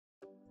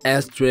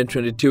As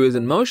 2022 is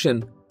in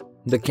motion,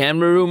 the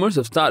camera rumors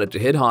have started to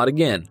hit hard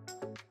again.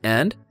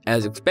 And,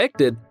 as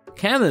expected,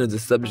 Canon is the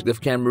subject of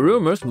camera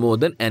rumors more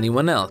than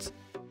anyone else.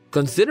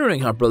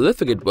 Considering how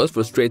prolific it was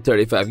for straight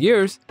 35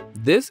 years,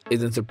 this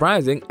isn't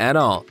surprising at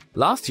all.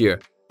 Last year,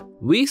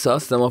 we saw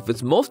some of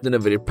its most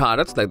innovative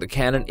products like the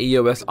Canon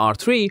EOS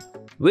R3,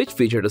 which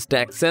featured a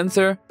stacked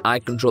sensor, eye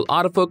control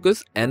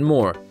autofocus, and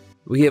more.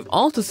 We have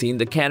also seen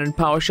the Canon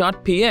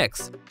PowerShot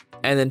PX,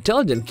 an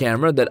intelligent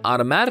camera that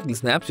automatically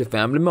snaps your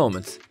family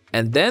moments.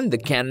 And then the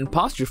Canon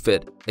Posture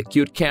Fit, a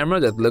cute camera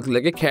that looks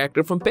like a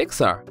character from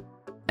Pixar.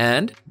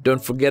 And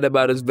don't forget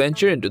about its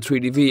venture into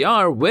 3D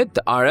VR with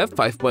the RF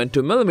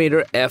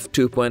 5.2mm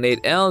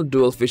f2.8L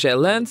Dual Fisheye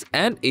lens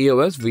and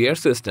EOS VR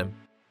system.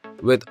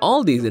 With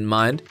all these in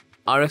mind,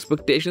 our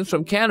expectations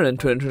from Canon in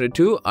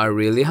 2022 are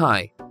really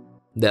high.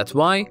 That's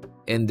why,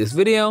 in this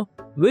video,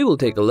 we will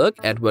take a look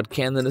at what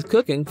Canon is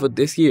cooking for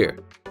this year.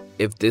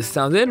 If this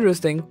sounds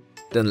interesting,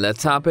 then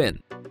let's hop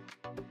in.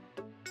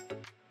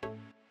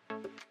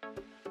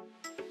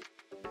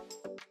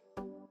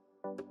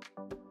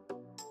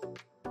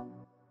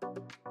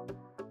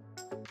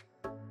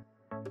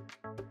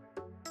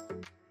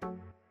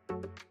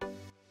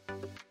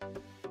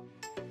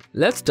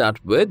 Let's start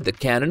with the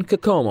Canon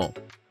Kokomo.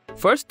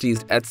 First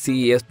teased at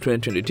CES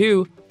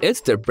 2022,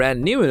 it's their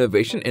brand new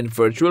innovation in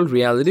virtual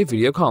reality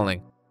video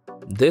calling.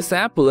 This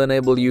app will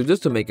enable users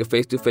to make a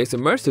face-to-face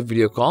immersive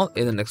video call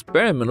in an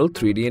experimental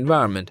 3D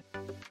environment.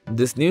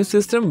 This new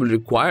system will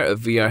require a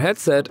VR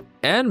headset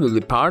and will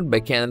be powered by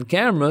Canon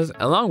cameras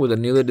along with a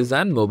newly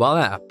designed mobile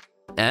app.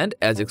 And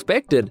as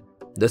expected,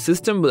 the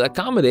system will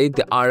accommodate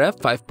the RF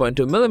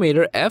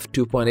 5.2mm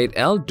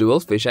f2.8L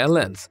Dual Fisheye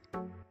lens,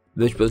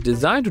 which was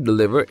designed to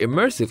deliver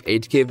immersive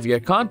 8K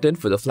VR content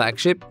for the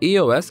flagship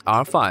EOS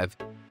R3.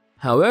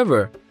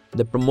 However,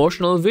 the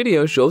promotional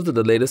video shows that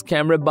the latest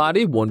camera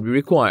body won't be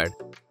required.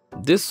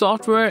 This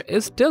software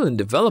is still in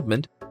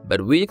development,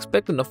 but we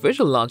expect an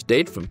official launch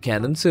date from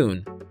Canon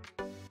soon.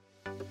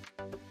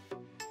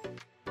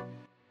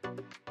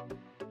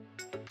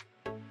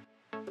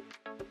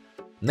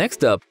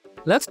 Next up,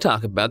 let's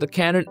talk about the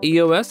Canon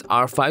EOS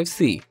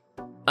R5C.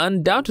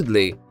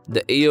 Undoubtedly,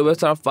 the EOS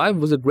R5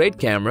 was a great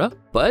camera,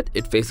 but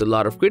it faced a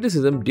lot of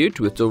criticism due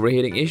to its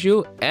overheating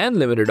issue and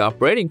limited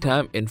operating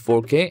time in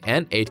 4K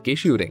and 8K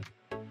shooting.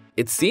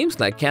 It seems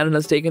like Canon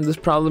has taken this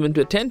problem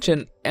into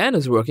attention and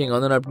is working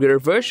on an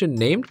upgraded version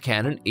named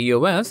Canon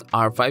EOS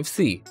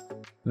R5C.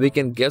 We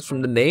can guess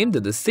from the name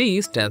that the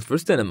C stands for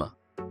cinema.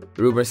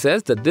 Rumor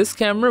says that this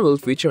camera will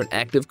feature an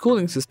active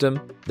cooling system,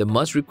 the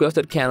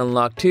much-requested Canon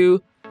Lock 2,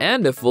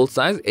 and a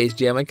full-size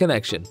HDMI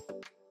connection.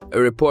 A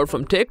report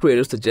from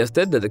TechRadar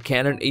suggested that the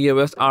Canon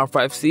EOS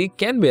R5C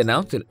can be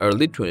announced in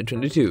early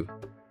 2022.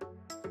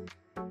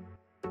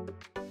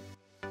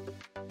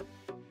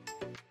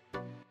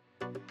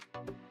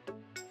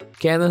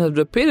 Canon has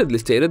repeatedly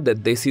stated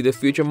that they see the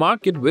future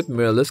market with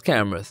mirrorless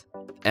cameras.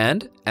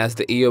 And as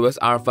the EOS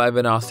R5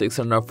 and R6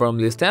 are now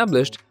firmly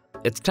established,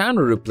 it's time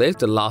to replace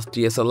the lost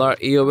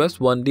DSLR EOS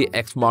 1D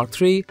X Mark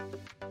III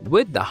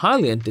with the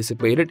highly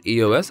anticipated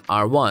EOS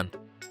R1.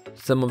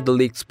 Some of the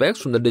leaked specs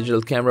from the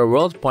digital camera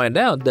world point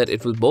out that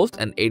it will boast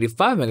an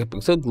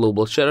 85-megapixel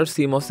global shutter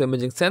CMOS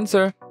imaging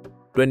sensor,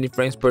 20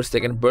 frames per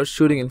second burst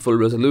shooting in full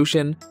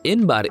resolution,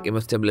 in-body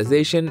image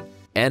stabilization,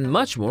 and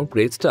much more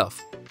great stuff.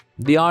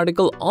 The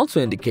article also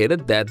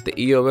indicated that the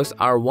EOS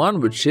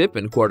R1 would ship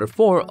in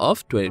Q4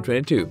 of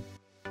 2022.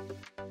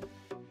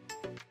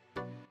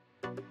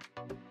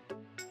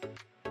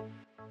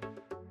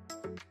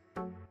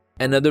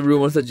 Another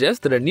rumor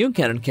suggests that a new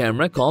Canon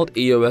camera called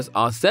EOS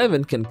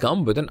R7 can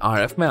come with an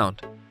RF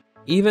mount.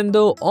 Even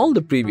though all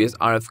the previous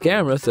RF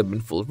cameras have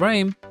been full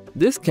frame,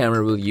 this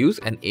camera will use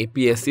an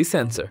APS-C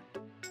sensor.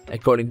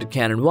 According to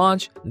Canon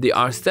Watch, the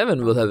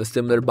R7 will have a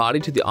similar body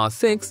to the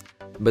R6,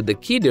 but the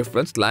key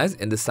difference lies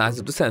in the size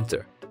of the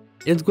sensor.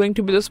 It's going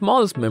to be the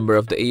smallest member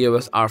of the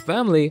EOS R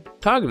family,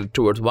 targeted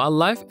towards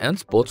wildlife and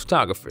sports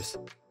photographers.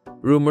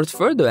 Rumors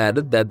further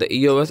added that the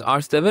EOS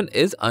R7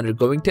 is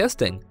undergoing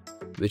testing,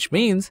 which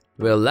means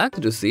we're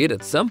likely to see it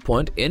at some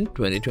point in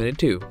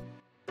 2022.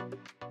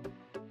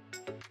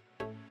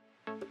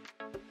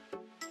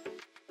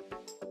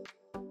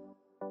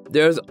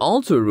 There's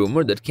also a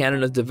rumor that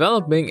Canon is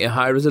developing a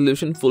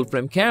high-resolution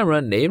full-frame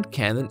camera named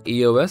Canon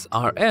EOS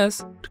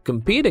RS to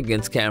compete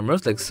against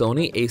cameras like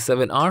Sony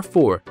A7R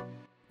IV.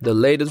 The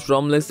latest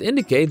rumblings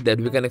indicate that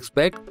we can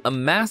expect a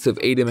massive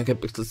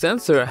 80-megapixel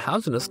sensor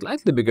housed in a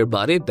slightly bigger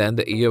body than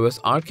the EOS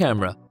R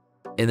camera.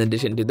 In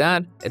addition to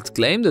that, it's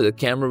claimed that the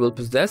camera will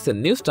possess a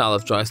new style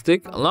of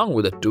joystick along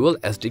with a dual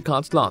SD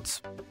card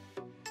slots.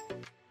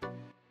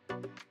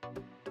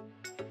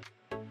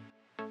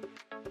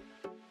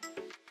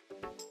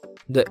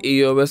 The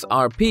EOS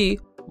RP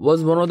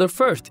was one of the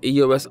first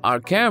EOS R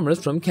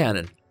cameras from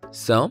Canon,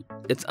 so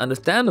it's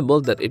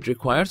understandable that it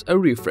requires a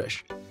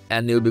refresh,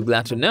 and you'll be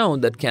glad to know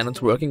that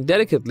Canon's working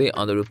delicately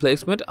on the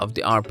replacement of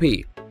the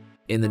RP.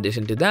 In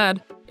addition to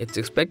that, it's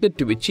expected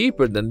to be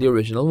cheaper than the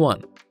original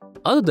one.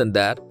 Other than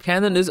that,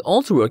 Canon is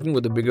also working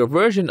with a bigger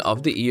version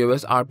of the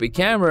EOS RP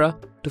camera,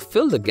 to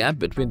fill the gap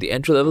between the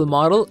entry-level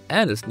model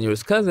and its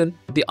nearest cousin,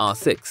 the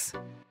R6.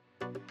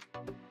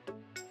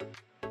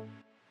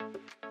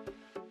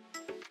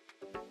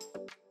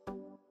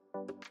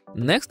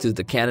 Next is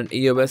the Canon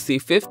EOS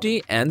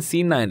C50 and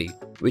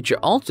C90, which are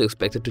also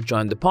expected to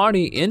join the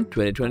party in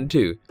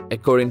 2022.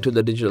 According to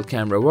the digital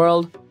camera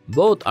world,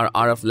 both are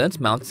RF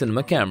lens-mount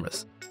cinema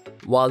cameras.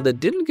 While they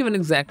didn't give an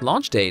exact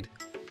launch date,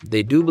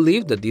 they do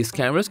believe that these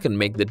cameras can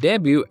make the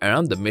debut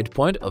around the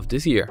midpoint of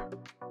this year.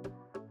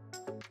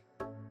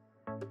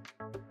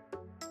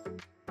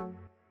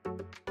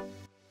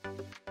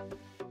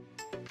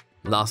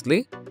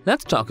 Lastly,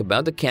 let's talk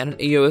about the Canon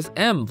EOS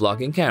M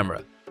vlogging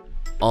camera.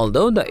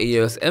 Although the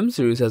EOS M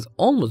series has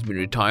almost been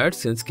retired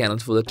since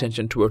Canon's full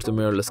attention towards the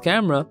mirrorless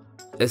camera,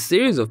 a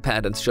series of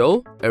patents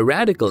show a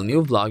radical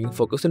new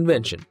vlogging-focused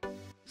invention.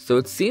 So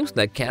it seems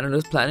like Canon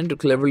is planning to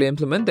cleverly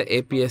implement the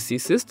APS-C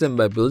system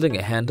by building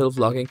a handheld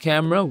vlogging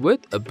camera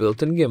with a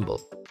built-in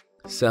gimbal.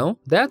 So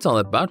that's all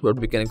about what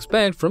we can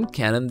expect from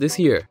Canon this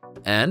year.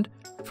 And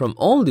from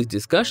all these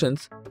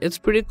discussions, it's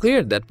pretty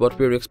clear that what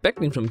we're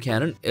expecting from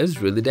Canon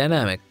is really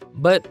dynamic.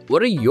 But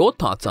what are your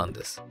thoughts on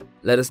this?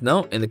 Let us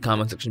know in the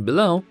comment section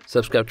below,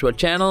 subscribe to our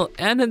channel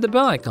and hit the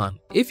bell icon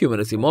if you want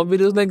to see more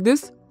videos like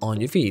this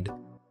on your feed.